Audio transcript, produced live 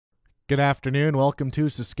Good afternoon. Welcome to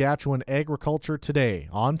Saskatchewan Agriculture Today.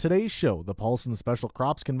 On today's show, the Paulson Special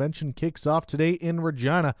Crops Convention kicks off today in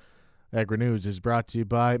Regina. Agri-News is brought to you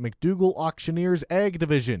by McDougall Auctioneers Ag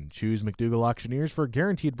Division. Choose McDougall Auctioneers for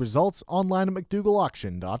guaranteed results online at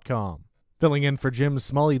mcdougallauction.com. Filling in for Jim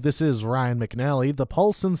Smully, this is Ryan McNally. The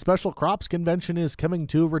Paulson Special Crops Convention is coming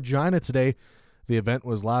to Regina today. The event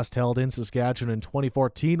was last held in Saskatchewan in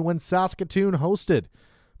 2014 when Saskatoon hosted.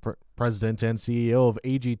 President and CEO of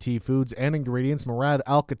AGT Foods and Ingredients, Murad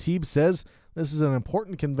Al-Khatib, says this is an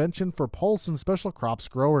important convention for Paulson Special Crops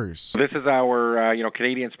growers. This is our,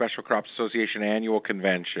 Canadian Special Crops Association annual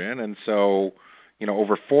convention, and so,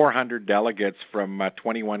 over 400 delegates from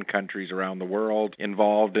 21 countries around the world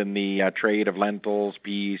involved in the trade of lentils,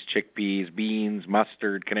 peas, chickpeas, beans,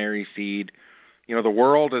 mustard, canary seed. The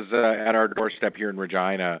world is at our doorstep here in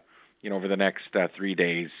Regina, over the next 3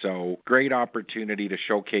 days. So great opportunity to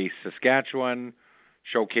showcase Saskatchewan,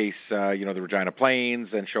 showcase, the Regina Plains,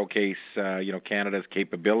 and showcase, Canada's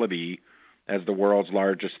capability as the world's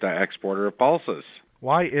largest exporter of pulses.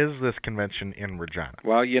 Why is this convention in Regina?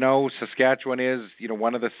 Well, Saskatchewan is,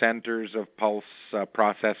 one of the centers of pulse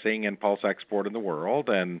processing and pulse export in the world.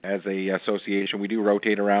 And as a association, we do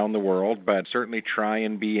rotate around the world, but certainly try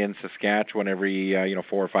and be in Saskatchewan every, 4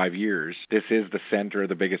 or 5 years. This is the center of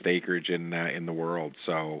the biggest acreage in the world.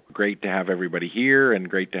 So great to have everybody here and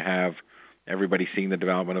great to have everybody seeing the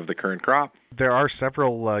development of the current crop. There are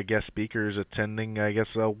several guest speakers attending. I guess,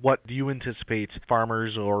 what do you anticipate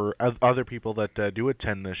farmers or other people that do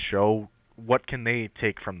attend this show, what can they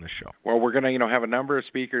take from the show? Well, we're going to, have a number of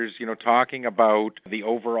speakers, talking about the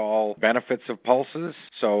overall benefits of pulses.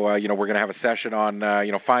 So, we're going to have a session on,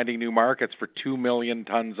 finding new markets for 2 million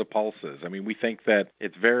tons of pulses. I mean, we think that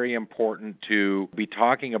it's very important to be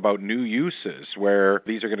talking about new uses where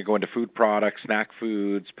these are going to go into food products, snack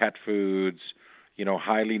foods, pet foods,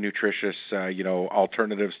 highly nutritious,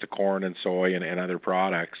 alternatives to corn and soy and other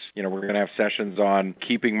products. We're going to have sessions on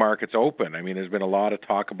keeping markets open. I mean, there's been a lot of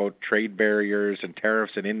talk about trade barriers and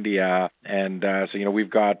tariffs in India. And so,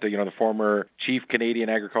 we've got, the former chief Canadian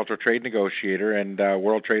agricultural trade negotiator and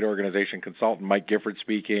World Trade Organization consultant, Mike Gifford,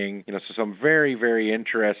 speaking. So some very, very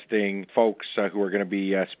interesting folks who are going to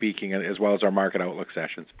be speaking, as well as our market outlook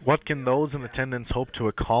sessions. What can those in attendance hope to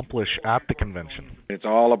accomplish at the convention? It's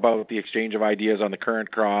all about the exchange of ideas on the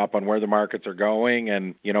current crop, on where the markets are going,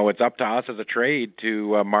 and it's up to us as a trade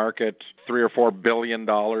to market $3 or $4 billion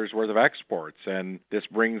worth of exports. And this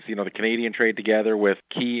brings the Canadian trade together with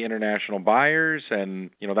key international buyers, and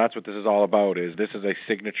that's what this is all about. This is a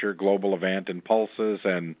signature global event in pulses,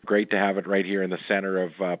 and great to have it right here in the center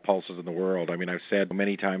of pulses in the world. I mean, I've said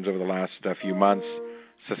many times over the last few months,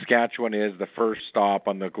 Saskatchewan is the first stop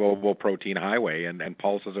on the global protein highway, and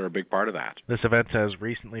pulses are a big part of that. This event has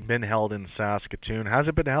recently been held in Saskatoon. Has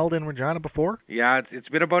it been held in Regina before? Yeah, it's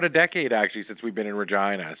been about a decade, actually, since we've been in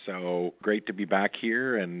Regina. So great to be back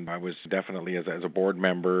here, and I was definitely, as a board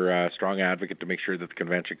member, a strong advocate to make sure that the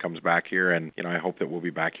convention comes back here, and I hope that we'll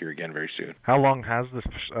be back here again very soon. How long has this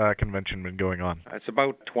convention been going on? It's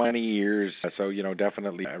about 20 years, so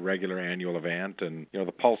definitely a regular annual event, and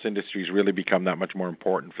the pulse industry's really become that much more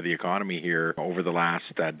important for the economy here over the last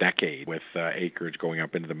decade, with acreage going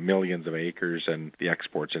up into the millions of acres and the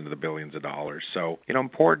exports into the billions of dollars. So,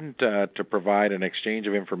 important to provide an exchange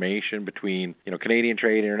of information between, Canadian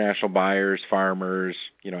trade, international buyers, farmers,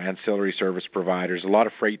 ancillary service providers. A lot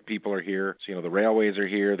of freight people are here. So, the railways are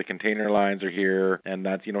here, the container lines are here, and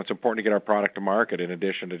that's, it's important to get our product to market in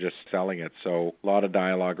addition to just selling it. So, a lot of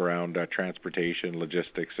dialogue around transportation,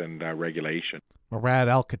 logistics, and regulation. Murad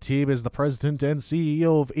Al-Khatib is the president and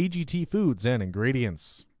CEO of AGT Foods and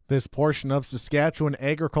Ingredients. This portion of Saskatchewan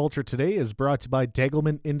Agriculture Today is brought to you by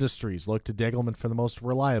Degelman Industries. Look to Degelman for the most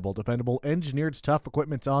reliable, dependable, engineered tough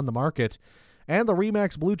equipment on the market. And the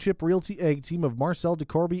RE/MAX Blue Chip Realty Ag team of Marcel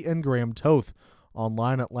DeCorby and Graham Toth.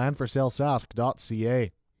 Online at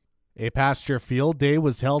landforsalesask.ca. A pasture field day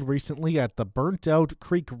was held recently at the Burnt Out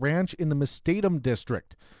Creek Ranch in the Mustatum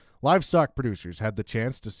District. Livestock producers had the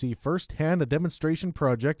chance to see firsthand a demonstration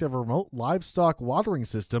project of a remote livestock watering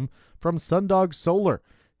system from Sundog Solar.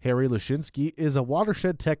 Harry Lushinsky is a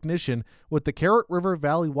watershed technician with the Carrot River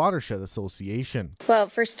Valley Watershed Association. Well,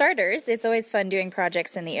 for starters, it's always fun doing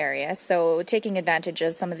projects in the area, so taking advantage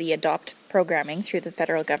of some of the ADOPT programming through the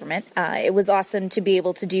federal government. It was awesome to be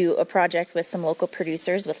able to do a project with some local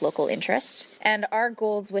producers with local interest. And our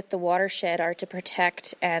goals with the watershed are to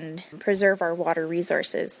protect and preserve our water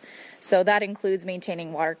resources. So that includes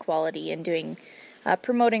maintaining water quality and doing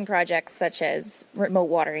promoting projects such as remote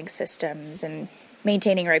watering systems and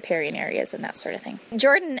maintaining riparian areas and that sort of thing.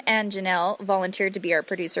 Jordan and Janelle volunteered to be our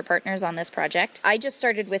producer partners on this project. I just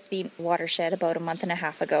started with the watershed about a month and a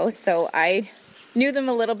half ago, so I knew them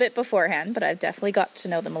a little bit beforehand, but I've definitely got to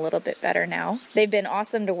know them a little bit better now. They've been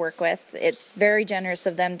awesome to work with. It's very generous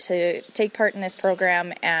of them to take part in this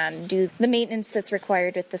program and do the maintenance that's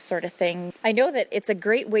required with this sort of thing. I know that it's a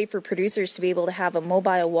great way for producers to be able to have a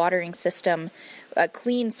mobile watering system, a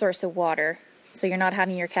clean source of water, so you're not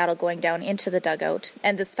having your cattle going down into the dugout.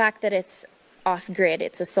 And this fact that it's off-grid,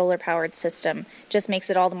 it's a solar-powered system, just makes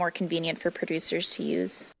it all the more convenient for producers to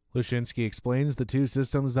use. Lushinsky explains the two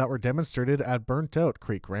systems that were demonstrated at Burnt Out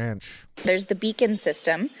Creek Ranch. There's the beacon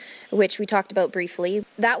system, which we talked about briefly.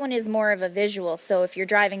 That one is more of a visual, so if you're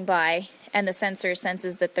driving by and the sensor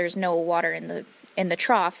senses that there's no water in the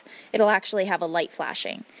trough, it'll actually have a light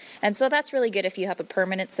flashing. And so that's really good if you have a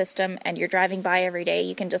permanent system and you're driving by every day.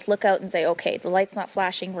 You can just look out and say, okay, the light's not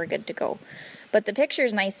flashing, we're good to go. But the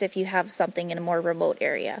picture's nice if you have something in a more remote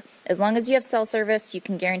area. As long as you have cell service, you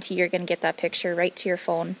can guarantee you're going to get that picture right to your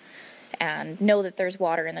phone and know that there's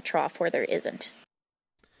water in the trough where there isn't.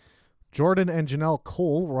 Jordan and Janelle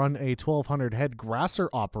Cole run a 1,200 head grasser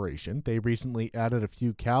operation. They recently added a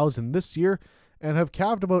few cows in this year and have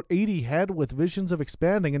calved about 80 head with visions of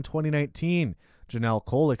expanding in 2019. Janelle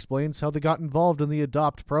Cole explains how they got involved in the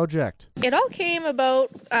Adopt project. It all came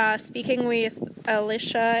about speaking with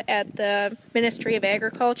Alicia at the Ministry of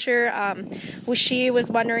Agriculture. She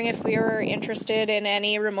was wondering if we were interested in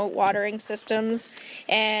any remote watering systems,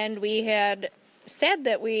 and we had said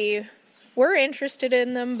that we were interested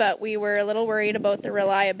in them, but we were a little worried about the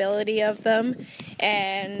reliability of them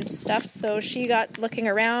and stuff. So she got looking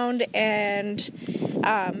around and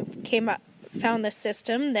found the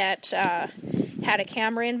system that had a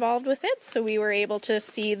camera involved with it, so we were able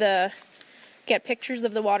to get pictures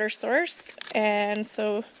of the water source. And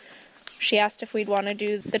so she asked if we'd want to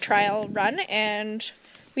do the trial run, and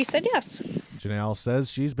we said yes. Janelle says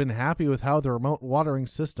she's been happy with how the remote watering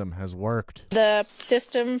system has worked. The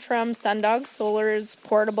system from Sundog Solar is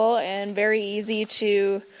portable and very easy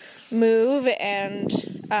to move, and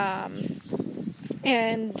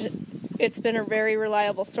it's been a very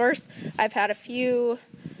reliable source. I've had a few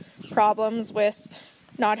problems with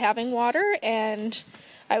not having water, and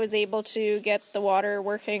I was able to get the water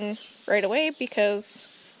working right away because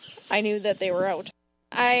I knew that they were out.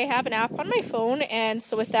 I have an app on my phone, and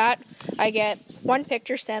so with that I get one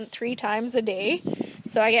picture sent 3 times a day.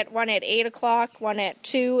 So I get one at 8 o'clock, one at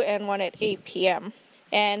 2, and one at 8 p.m.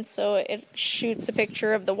 And so it shoots a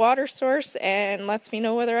picture of the water source and lets me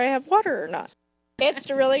know whether I have water or not. It's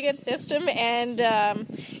a really good system, and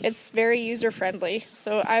it's very user-friendly,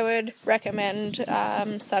 so I would recommend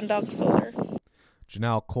Sundog Solar.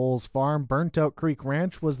 Janelle Cole's farm, Burnt Out Creek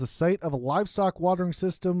Ranch, was the site of a livestock watering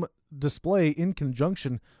system display in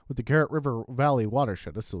conjunction with the Carrot River Valley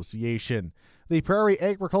Watershed Association. The Prairie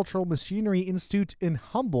Agricultural Machinery Institute in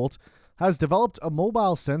Humboldt has developed a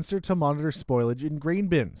mobile sensor to monitor spoilage in grain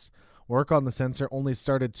bins. Work on the sensor only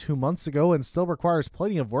started 2 months ago and still requires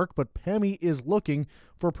plenty of work, but PAMI is looking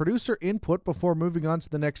for producer input before moving on to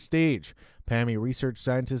the next stage. PAMI research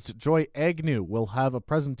scientist Joy Agnew will have a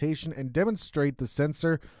presentation and demonstrate the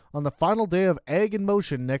sensor on the final day of Ag in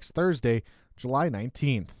Motion next Thursday, July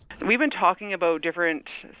 19th. We've been talking about different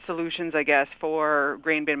solutions, I guess, for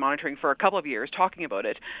grain bin monitoring for a couple of years, talking about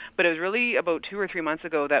it. But it was really about 2 or 3 months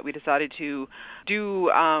ago that we decided to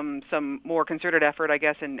do some more concerted effort, I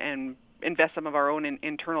guess, and invest some of our own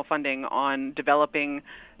internal funding on developing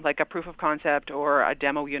like a proof of concept or a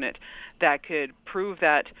demo unit that could prove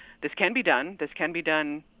that this can be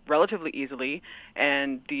done relatively easily,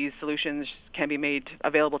 and these solutions can be made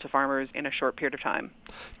available to farmers in a short period of time.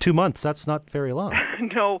 2 months, that's not very long.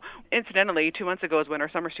 No, incidentally, 2 months ago is when our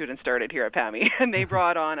summer students started here at PAMI, and they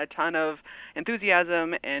brought on a ton of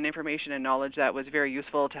enthusiasm and information and knowledge that was very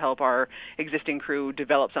useful to help our existing crew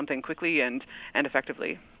develop something quickly and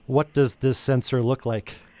effectively. What does this sensor look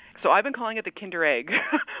like? So I've been calling it the Kinder Egg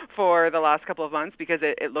for the last couple of months because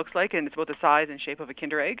it looks like, and it's both the size and shape of a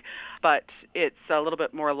Kinder Egg, but it's a little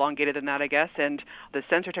bit more elongated than that, I guess, and the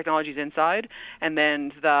sensor technology is inside, and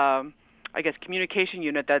then the, I guess, communication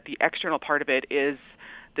unit, that the external part of it is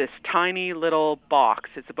this tiny little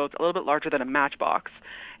box. It's about a little bit larger than a matchbox,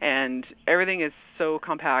 and everything is so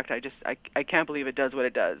compact. I can't believe it does what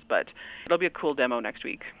it does, but it'll be a cool demo next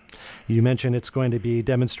week. You mentioned it's going to be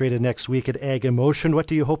demonstrated next week at Ag in Motion. What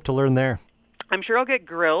do you hope to learn there? I'm sure I'll get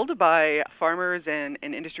grilled by farmers and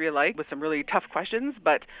industry alike with some really tough questions,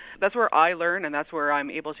 but that's where I learn, and that's where I'm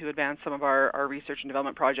able to advance some of our research and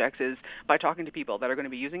development projects, is by talking to people that are going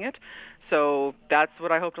to be using it. So that's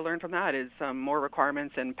what I hope to learn from that, is some more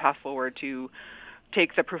requirements and path forward to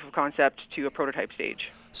take the proof of concept to a prototype stage.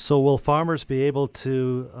 So will farmers be able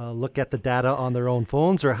to look at the data on their own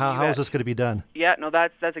phones, or how is this going to be done? Yeah, no,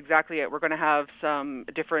 that's exactly it. We're going to have some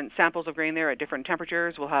different samples of grain there at different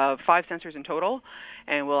temperatures. We'll have 5 sensors in total,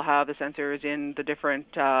 and we'll have the sensors in the different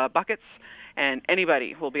buckets. And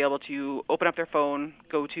anybody will be able to open up their phone,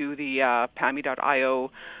 go to the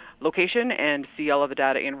PAMI.io location, and see all of the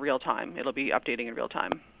data in real time. It'll be updating in real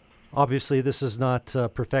time. Obviously, this is not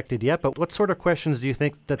perfected yet, but what sort of questions do you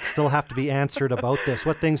think that still have to be answered about this?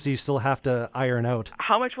 What things do you still have to iron out?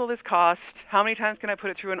 How much will this cost? How many times can I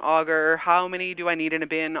put it through an auger? How many do I need in a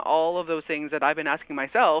bin? All of those things that I've been asking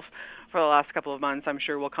myself for the last couple of months, I'm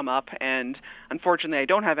sure will come up, and unfortunately I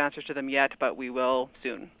don't have answers to them yet, but we will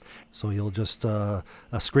soon. So you'll just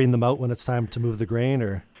screen them out when it's time to move the grain,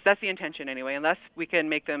 or? That's the intention anyway, unless we can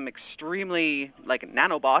make them extremely like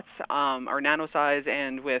nanobots or nano size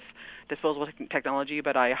and with disposable technology,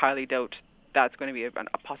 but I highly doubt that's going to be a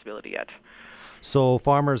possibility yet. So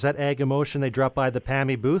farmers at Ag Emotion, they drop by the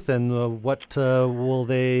PAMI booth, and what will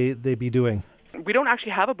they be doing? We don't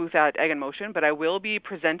actually have a booth at Ag in Motion, but I will be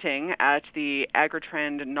presenting at the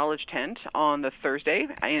AgriTrend Knowledge Tent on the Thursday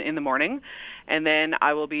in the morning, and then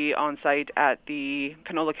I will be on site at the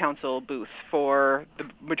Canola Council booth for the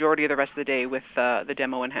majority of the rest of the day with the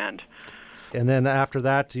demo in hand. And then after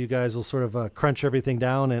that, you guys will sort of crunch everything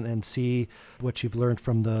down and see what you've learned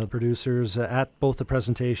from the producers at both the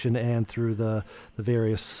presentation and through the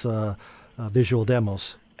various visual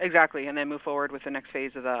demos. Exactly, and then move forward with the next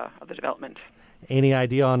phase of the development. Any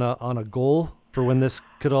idea on a goal for when this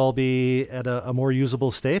could all be at a more usable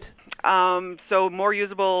state? So more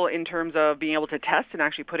usable in terms of being able to test and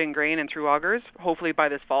actually put in grain and through augers, hopefully by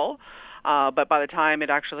this fall. But by the time it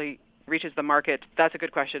actually reaches the market, that's a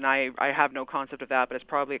good question. I have no concept of that, but it's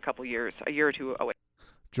probably a year or two away.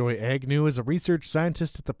 Joy Agnew is a research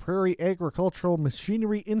scientist at the Prairie Agricultural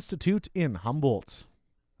Machinery Institute in Humboldt.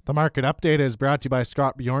 The market update is brought to you by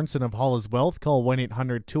Scott Bjornson of Hollis Wealth. Call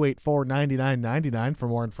 1-800-284-9999 for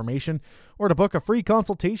more information or to book a free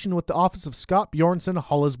consultation with the office of Scott Bjornson,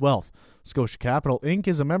 Hollis Wealth. Scotia Capital Inc.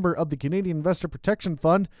 is a member of the Canadian Investor Protection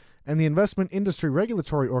Fund and the Investment Industry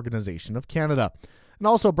Regulatory Organization of Canada. And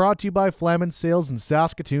also brought to you by Flamin Sales in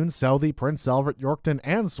Saskatoon, Southey, Prince Albert, Yorkton,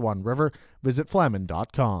 and Swan River. Visit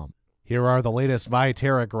flamin.com. Here are the latest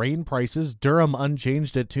Viterra grain prices. Durum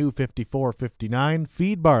unchanged at $254.59.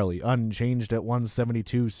 Feed barley unchanged at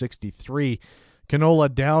 $172.63.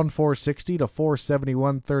 Canola down $4.60 to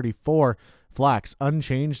 $471.34. Flax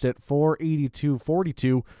unchanged at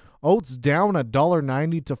 $482.42. Oats down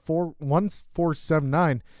 $1.90 to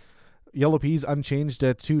 $4.79. Yellow peas unchanged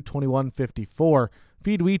at $221.54.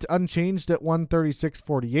 Feed wheat unchanged at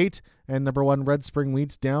 $136.48, and number 1 red spring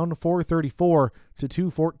wheat's down $4.34 to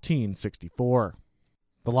 $214.64.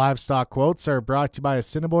 The livestock quotes are brought to you by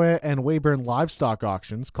Assiniboia and Weyburn Livestock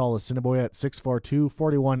Auctions. Call Assiniboia at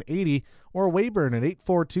 642-4180 or Weyburn at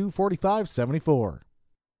 842-4574.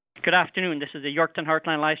 Good afternoon. This is the Yorkton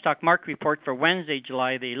Heartland Livestock Market Report for Wednesday,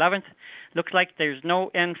 July the 11th. Looks like there's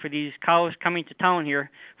no end for these cows coming to town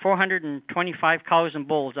here. 425 cows and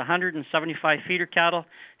bulls, 175 feeder cattle,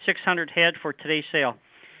 600 head for today's sale.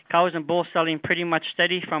 Cows and bulls selling pretty much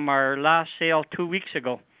steady from our last sale 2 weeks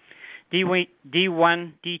ago. D1,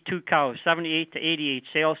 D2 cows, 78 to 88.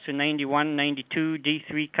 Sales to 91, 92.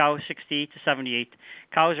 D3 cows, 68 to 78.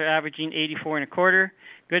 Cows are averaging 84 and a quarter.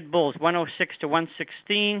 Good bulls, 106 to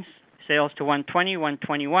 116. Sales to 120,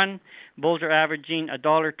 121. Bulls are averaging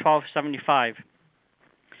 $1.12.75.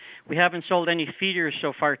 We haven't sold any feeders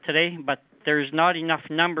so far today, but there's not enough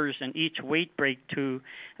numbers in each weight break to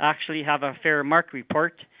actually have a fair market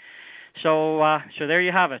report. So there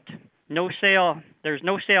you have it. No sale. There's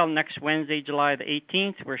no sale next Wednesday, July the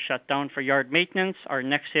 18th. We're shut down for yard maintenance. Our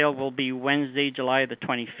next sale will be Wednesday, July the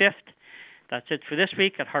 25th. That's it for this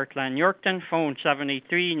week at Heartland Yorkton. Phone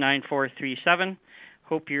 783-9437.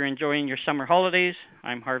 Hope you're enjoying your summer holidays.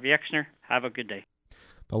 I'm Harvey Exner. Have a good day.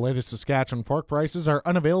 The latest Saskatchewan pork prices are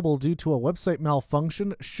unavailable due to a website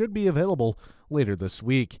malfunction. Should be available later this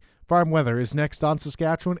week. Farm weather is next on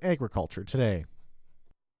Saskatchewan Agriculture Today.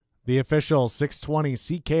 The official 620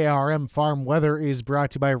 CKRM farm weather is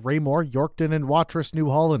brought to you by Raymore, Yorkton, and Watrous,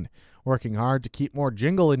 New Holland. Working hard to keep more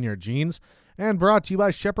jingle in your jeans. And brought to you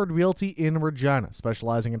by Shepherd Realty in Regina,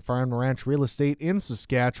 specializing in farm and ranch real estate in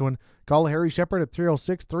Saskatchewan. Call Harry Shepherd at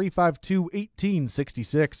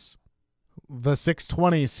 306-352-1866. The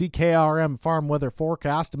 620 CKRM farm weather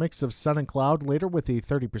forecast, a mix of sun and cloud later with a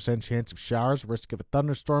 30% chance of showers, risk of a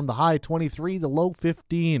thunderstorm, the high 23, the low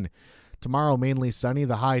 15. Tomorrow, mainly sunny,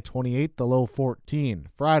 the high 28, the low 14.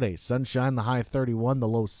 Friday, sunshine, the high 31, the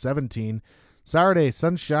low 17. Saturday,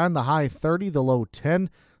 sunshine, the high 30, the low 10.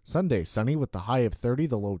 Sunday, sunny with the high of 30,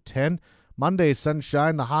 the low 10. Monday,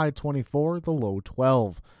 sunshine, the high 24, the low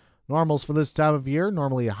 12. Normals for this time of year,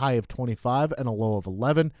 normally a high of 25 and a low of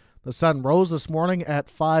 11. The sun rose this morning at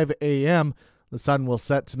 5 a.m. The sun will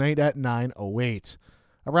set tonight at 9:08.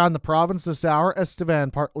 Around the province this hour,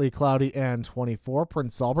 Estevan partly cloudy and 24.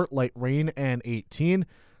 Prince Albert light rain and 18.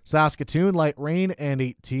 Saskatoon light rain and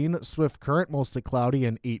 18. Swift Current mostly cloudy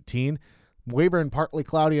and 18. Weyburn partly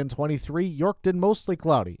cloudy and 23. Yorkton mostly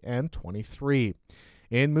cloudy and 23.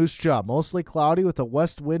 In Moose Jaw, mostly cloudy with a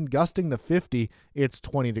west wind gusting to 50. It's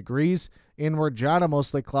 20 degrees. In Regina,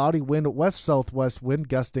 mostly cloudy, wind west-southwest wind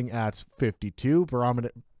gusting at 52.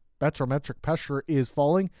 Barometric pressure is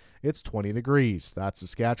falling. It's 20 degrees. That's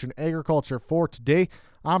Saskatchewan Agriculture for today.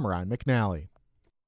 I'm Ryan McNally.